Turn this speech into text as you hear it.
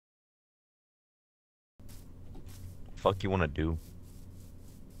fuck you want to do?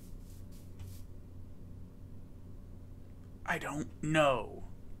 I don't know.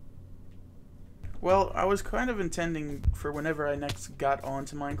 Well, I was kind of intending for whenever I next got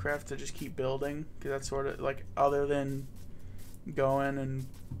onto Minecraft to just keep building, because that's sort of like, other than going and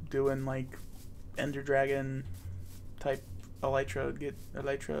doing like Ender Dragon type Elytra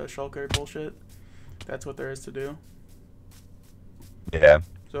Shulker bullshit. That's what there is to do. Yeah.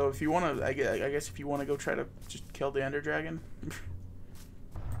 So if you want to, I guess if you want to go try to just kill the Ender Dragon.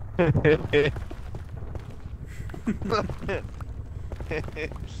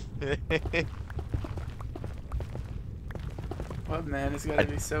 What, man? It's gotta I,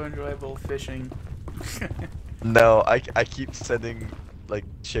 be so enjoyable fishing. no, I keep sending like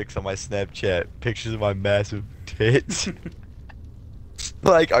chicks on my Snapchat pictures of my massive tits.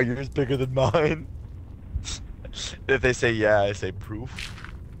 Like, are yours bigger than mine? If they say yeah, I say proof.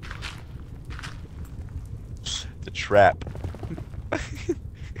 It's a trap.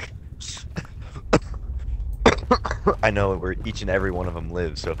 I know where each and every one of them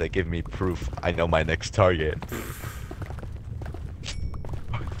lives, so if they give me proof, I know my next target.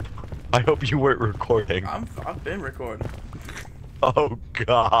 I hope you weren't recording. I've been recording. Oh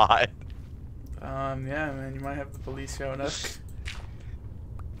God. Yeah, man, you might have the police showing up.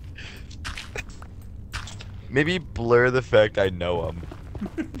 Maybe blur the fact I know him.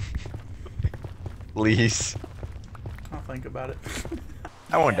 Please. I'll think about it.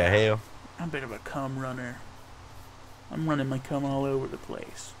 I want the Yeah, hell. I'm a bit of a cum runner. I'm running my cum all over the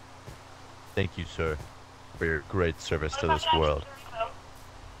place. Thank you, sir, for your great service to this world.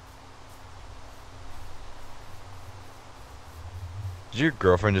 Did your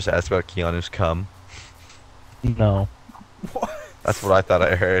girlfriend just ask about Keanu's cum? No. What? That's what I thought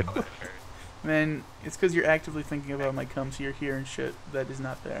I heard. Man, it's because you're actively thinking about my cum, so you're hearing shit that is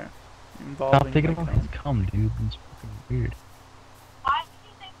not there. Stop Involving thinking my about cum. his cum, dude. It's fucking weird.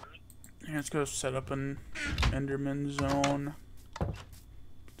 Yeah, let's go set up an Enderman zone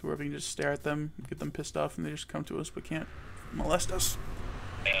to where we can just stare at them, get them pissed off, and they just come to us but can't molest us.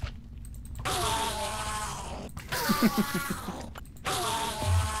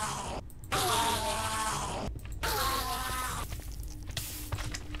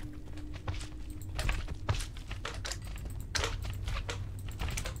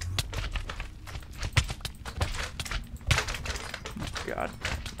 God.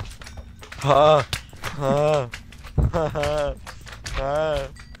 Ha! Ha! Ha! Ha!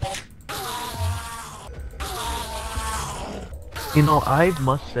 You know, I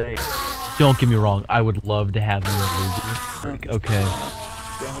must say, don't get me wrong, I would love to have you in a movie. Okay.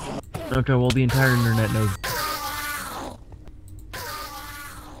 Okay, well, the entire internet knows.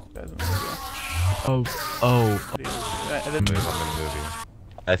 Oh, oh. I I'm in didn't. a movie.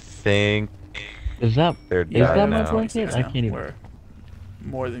 I think Is that they're is done that my now. blanket? I can't even. We're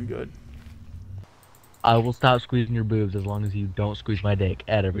more than good. I will stop squeezing your boobs as long as you don't squeeze my dick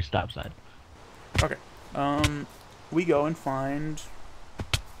at every stop sign. Okay. We go and find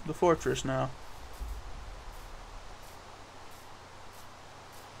the fortress now.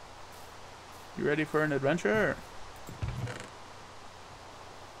 You ready for an adventure?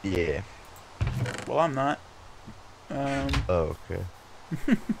 Yeah. Well, I'm not. Oh,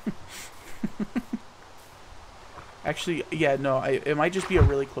 okay. Actually, yeah, no, it might just be a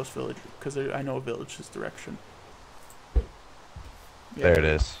really close village, because I know a village this direction. Yeah, There it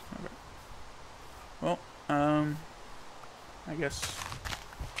is. Okay. Well, I guess.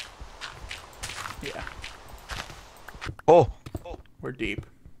 Yeah, Oh! we're deep.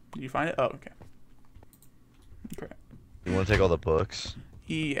 Did you find it? Oh, okay. Okay. You want to take all the books?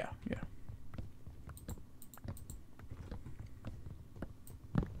 Yeah, yeah.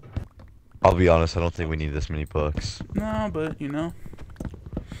 I'll be honest, I don't think we need this many books. No, but,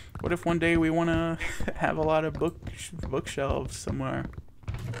 what if one day we want to have a lot of bookshelves somewhere?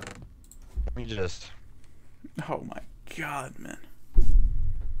 Let me just... Oh my god, man.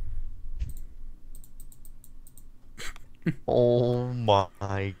 Oh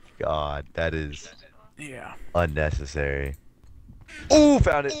my God, that is Yeah, unnecessary. Oh,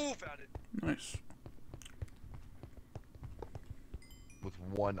 found it! nice. With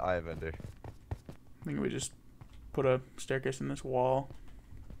one eye vendor. I think we just put a staircase in this wall.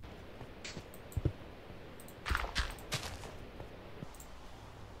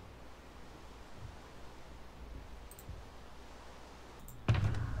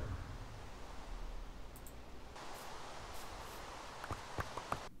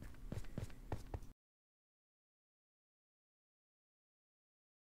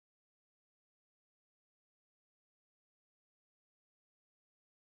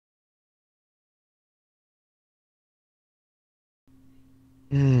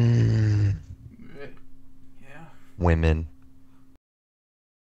 Mm, Yeah. women.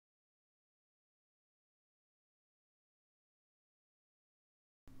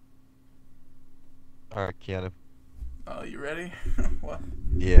 All right, Keanu. Oh, you ready? What?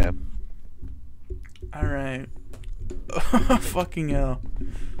 Yeah. All right. Fucking hell.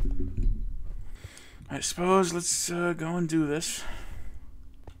 I suppose let's go and do this.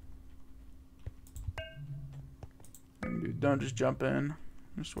 Dude, don't just jump in.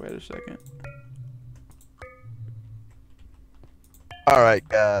 Just wait a second. All right,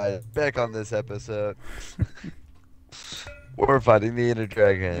 guys. Back on this episode. We're fighting the Inner You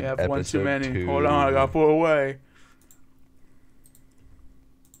Dragon. have one too Episode many. 2. Hold on, I gotta put away.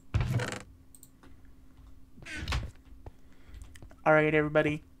 Alright,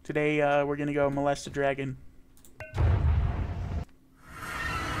 everybody. Today, we're gonna go molest a dragon.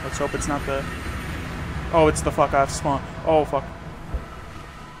 Let's hope it's not the... Oh, it's the fuck off spawn. Oh, fuck.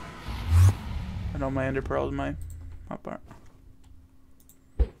 I know my ender pearl is my hot part.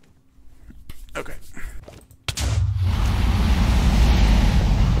 Okay.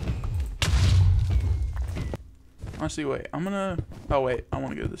 Honestly, wait. I'm gonna... Oh, wait. I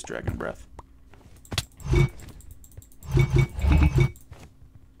want to get this dragon breath.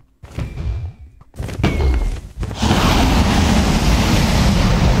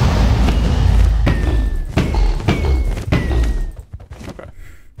 Okay.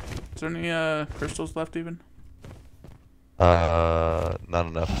 Is there any crystals left even? Not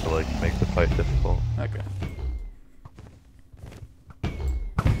enough to like make the fight difficult. Okay.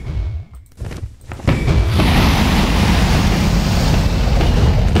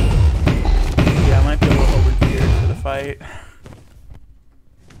 Yeah, I might be a little overgeared for the fight.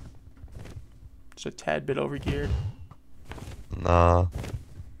 Just a tad bit overgeared. Nah.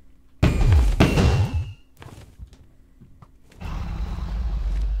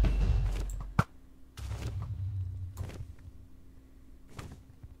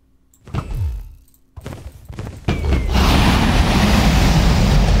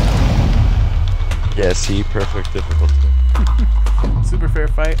 Yeah, see, perfect difficulty. Super fair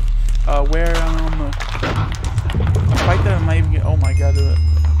fight. Where on the fight that I might even get. Oh my god. Okay,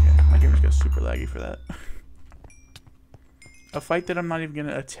 my game just got super laggy for that. A fight that I'm not even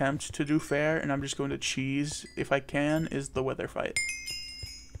gonna attempt to do fair, and I'm just going to cheese if I can, is the weather fight.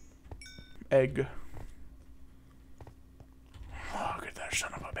 Egg. Oh, look at that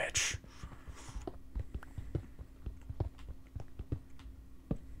son of a bitch.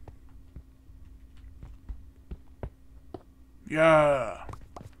 Yeah.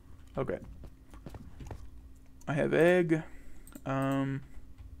 Okay. I have egg. Here,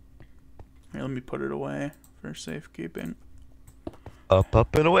 let me put it away for safekeeping.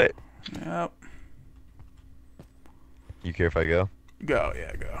 Up, and away. Yep. You care if I go? Go,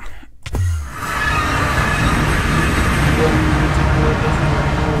 yeah, go.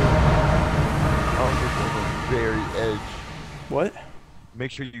 Oh, the very edge. What?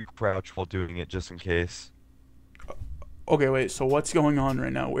 Make sure you crouch while doing it, just in case. Okay, wait, so what's going on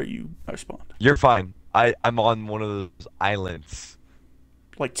right now where you are spawned? You're fine. I'm on one of those islands.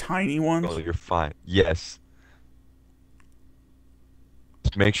 Like tiny ones? Oh, you're fine. Yes.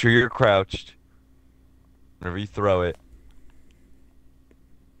 Just make sure you're crouched whenever you throw it.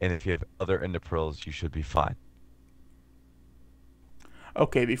 And if you have other ender pearls, you should be fine.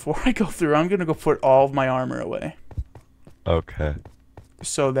 Okay, before I go through, I'm gonna go put all of my armor away. Okay.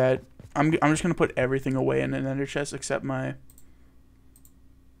 So that I'm just gonna put everything away in an ender chest except my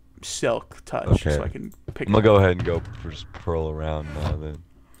silk touch, Okay. so I can pick. I'm gonna go ahead and go just pearl around now then.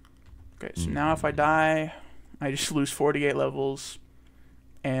 Okay, so now if I die, I just lose 48 levels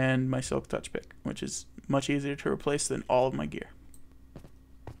and my silk touch pick, which is much easier to replace than all of my gear.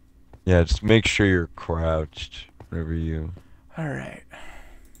 Yeah, just make sure you're crouched whenever you... Alright.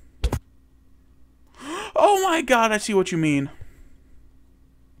 Oh my god, I see what you mean.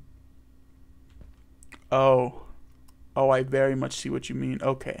 Oh. Oh, I very much see what you mean.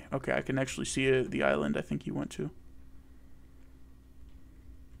 Okay, okay, I can actually see the island I think you went to.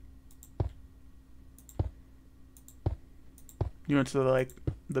 You went to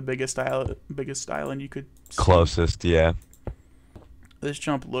the biggest island you could see. Closest, yeah. This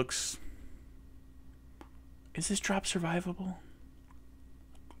jump looks... Is this drop survivable?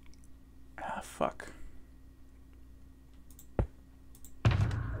 Ah, fuck.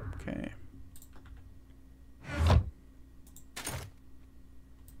 Okay.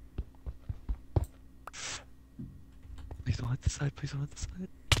 Please don't hit the side, please don't hit the side.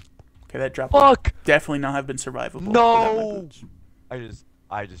 Okay, that drop Fuck! would definitely not have been survivable. No! without my boots.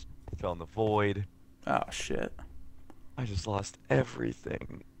 I just fell in the void. Oh, shit. I just lost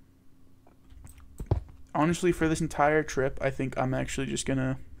everything. Honestly, for this entire trip, I think I'm actually just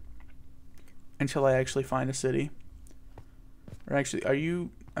gonna until I actually find a city. Or actually, are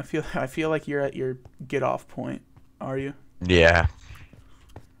you? I feel like you're at your get off point. Are you? Yeah.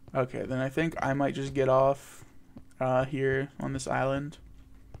 Okay, then I think I might just get off here on this island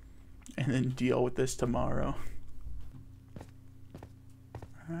and then deal with this tomorrow.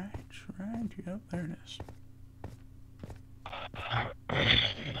 Right, yep, there it is.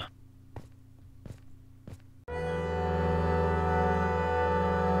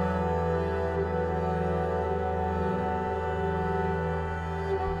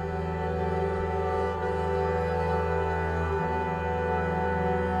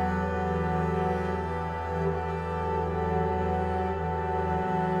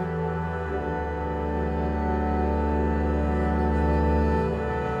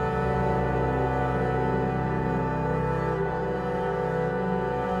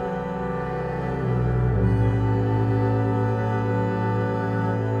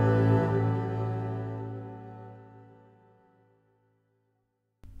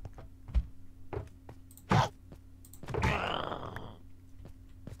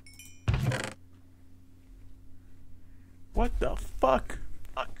 What the fuck?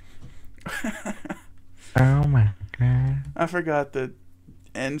 Oh my god. I forgot that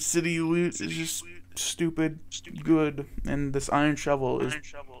end city loot is just stupid good, and this iron shovel is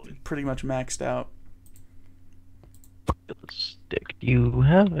pretty much maxed out. Stick. Do you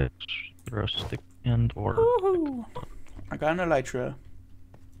have extra stick and or? Woohoo! I got an elytra.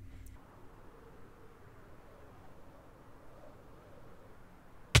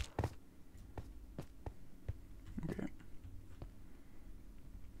 Okay.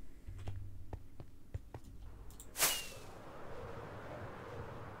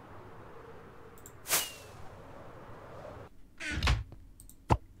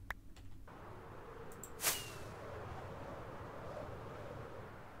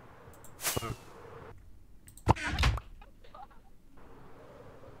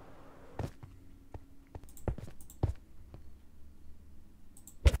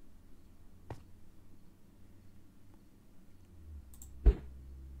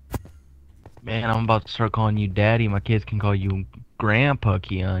 Man, I'm about to start calling you daddy. My kids can call you grandpa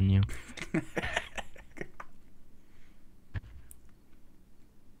key on you.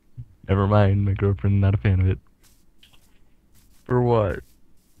 Never mind, my girlfriend not a fan of it. For what?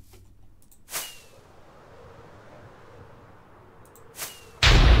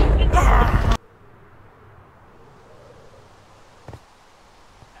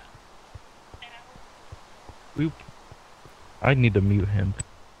 Oop. I need to mute him.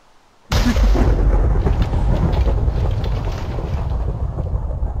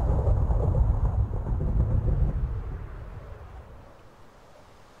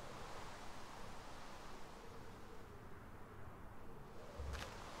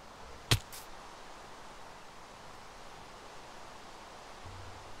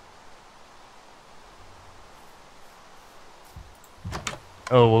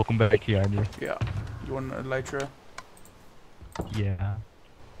 Oh, welcome back, Keanu. Yeah. You want an elytra? Yeah.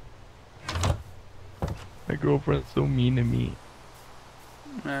 My girlfriend's so mean to me.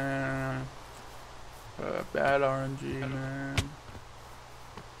 Man. Bad RNG, man.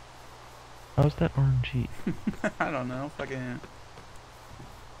 How's that RNG? I don't know. Fucking.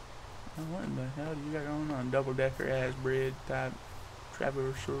 What in the hell do you got going on? Double decker ass bridge type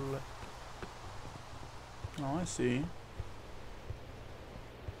traversal. Oh, I see.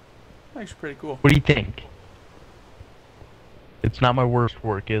 Actually, pretty cool. What do you think? It's not my worst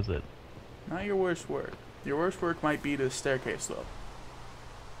work, is it? Not your worst work. Your worst work might be the staircase, though.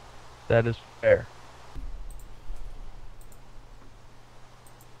 That is fair.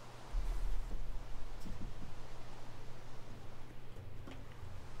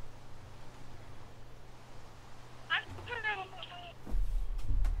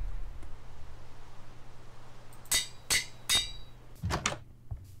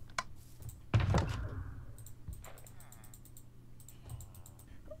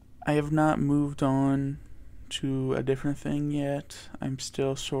 I have not moved on to a different thing yet. I'm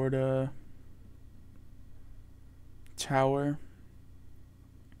still sorta tower.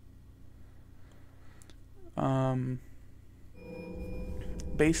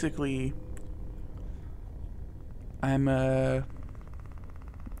 Basically, I'm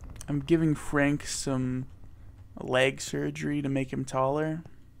giving Frank some leg surgery to make him taller.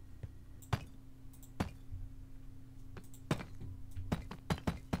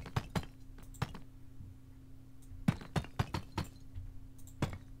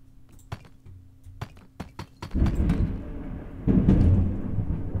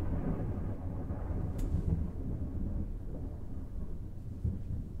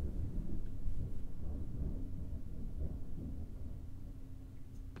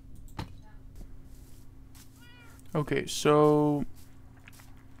 Okay, so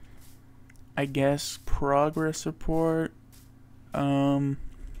I guess progress report.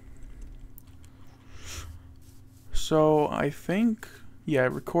 So I think, yeah, I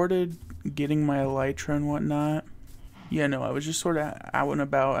recorded getting my elytra and whatnot. Yeah, no, I was just sort of out and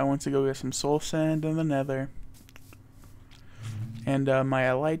about. I went to go get some soul sand in the nether. And my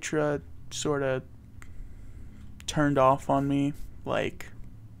elytra sort of turned off on me. Like,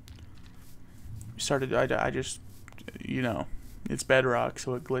 I just, you know, it's bedrock,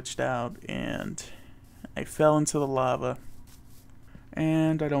 so it glitched out. And I fell into the lava.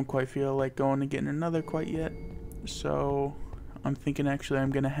 And I don't quite feel like going to get another quite yet. So I'm thinking actually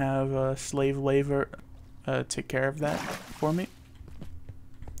I'm going to have a slave labor take care of that for me.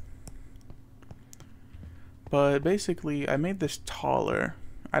 But basically, I made this taller.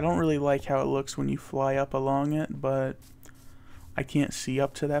 I don't really like how it looks when you fly up along it, but I can't see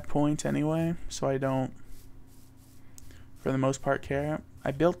up to that point anyway, so I don't, for the most part, care.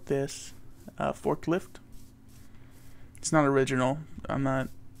 I built this forklift. It's not original. I'm not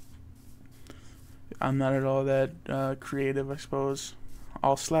at all that creative, I suppose.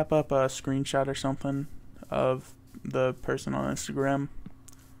 I'll slap up a screenshot or something of the person on Instagram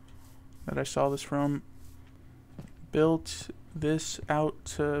that I saw this from. Built this out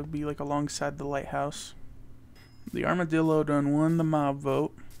to be like alongside the lighthouse. The armadillo done won the mob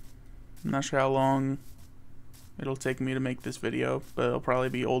vote. I'm not sure how long it'll take me to make this video, but it'll probably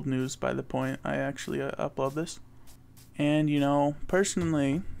be old news by the point I actually upload this. And, you know,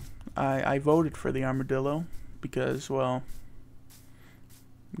 personally, I voted for the armadillo because, well,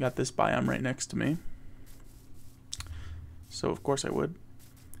 got this biome right next to me. So, of course I would.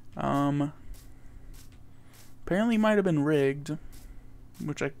 Apparently might have been rigged,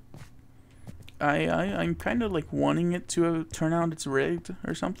 which I'm kind of like wanting it to turn out it's rigged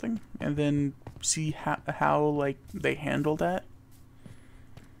or something, and then see how like they handle that.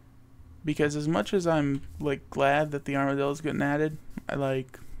 Because as much as I'm like glad that the armadillo's getting added, I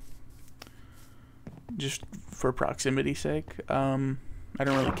like, just for proximity's sake, I don't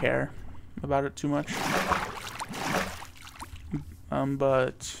really care about it too much.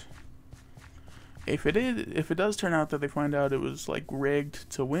 But if it does turn out that they find out it was like rigged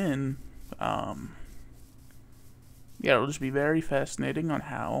to win, yeah, it'll just be very fascinating on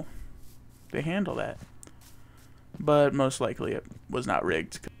how they handle that. But most likely it was not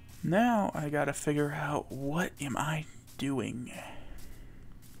rigged. Now I gotta figure out, what am I doing?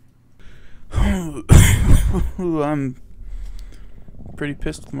 I'm pretty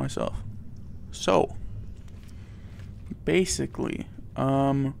pissed with myself. So basically,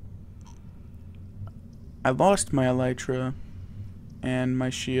 I lost my elytra and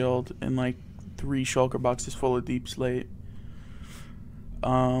my shield and like 3 shulker boxes full of deep slate.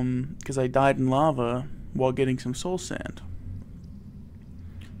 Because I died in lava while getting some soul sand.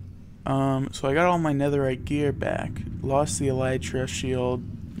 So I got all my netherite gear back. Lost the elytra, shield,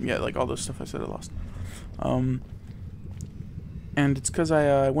 yeah, like all those stuff I said I lost. And it's because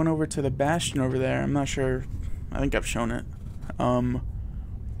I went over to the bastion over there. I'm not sure. I think I've shown it.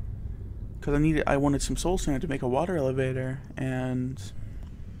 Because I wanted some soul sand to make a water elevator, and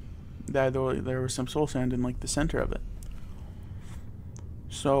there was some soul sand in like the center of it.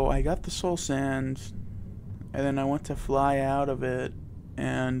 So I got the soul sand, and then I went to fly out of it,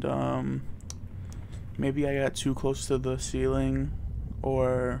 and maybe I got too close to the ceiling,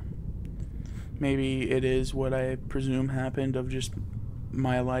 or maybe it is what I presume happened, of just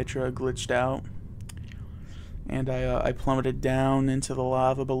my elytra glitched out. And I plummeted down into the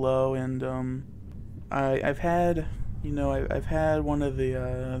lava below, and I've had, you know, I've had one of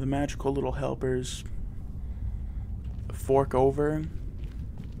the magical little helpers fork over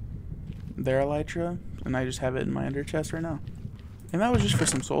their elytra, and I just have it in my ender chest right now. And that was just for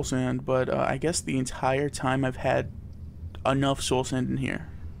some soul sand, but I guess the entire time I've had enough soul sand in here.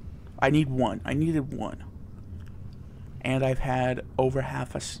 I needed one, and I've had over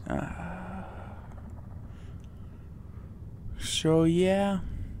half a. So yeah,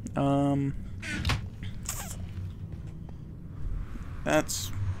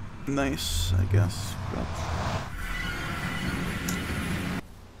 that's nice, I guess.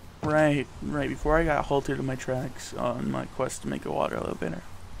 Right. Before I got halted in my tracks on my quest to make a water elevator,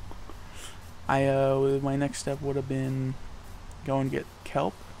 my next step would have been go and get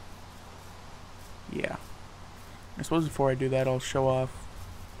kelp. Yeah. I suppose before I do that, I'll show off.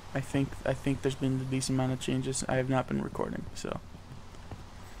 I think there's been a decent amount of changes. I have not been recording, so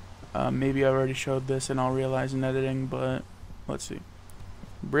maybe I already showed this and I'll realize in editing, but let's see.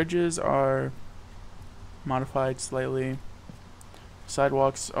 Bridges are modified slightly.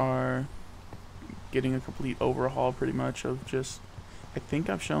 Sidewalks are getting a complete overhaul pretty much of just, I think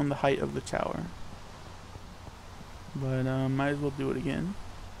I've shown the height of the tower, but might as well do it again.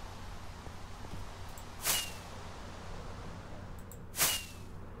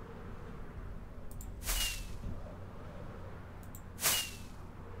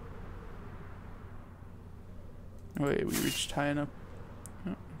 Wait, we reached high enough.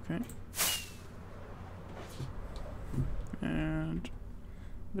 Oh, okay. And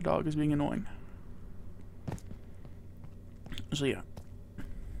the dog is being annoying. So yeah,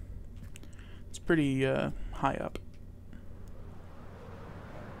 it's pretty high up.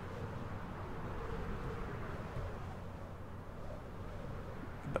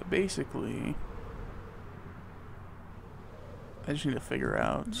 But basically, I just need to figure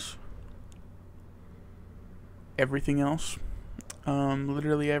out everything else.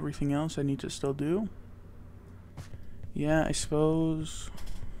 Literally everything else I need to still do. Yeah, I suppose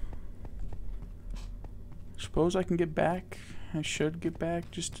I can get back. I should get back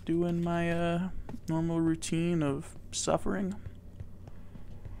just to doing my normal routine of suffering.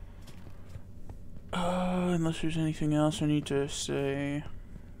 Unless there's anything else I need to say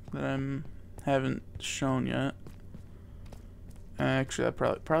that I haven't shown yet. Actually,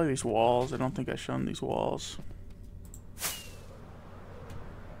 probably these walls. I don't think I've shown these walls.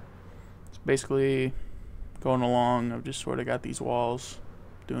 It's basically going along. I've just sort of got these walls,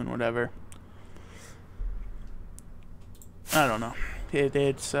 doing whatever. I don't know.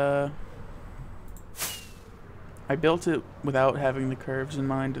 It's I built it without having the curves in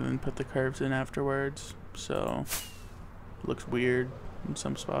mind, and then put the curves in afterwards, so it looks weird in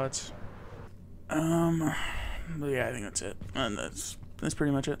some spots. But yeah, I think that's it, and that's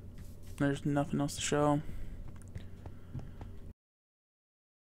pretty much it. There's nothing else to show.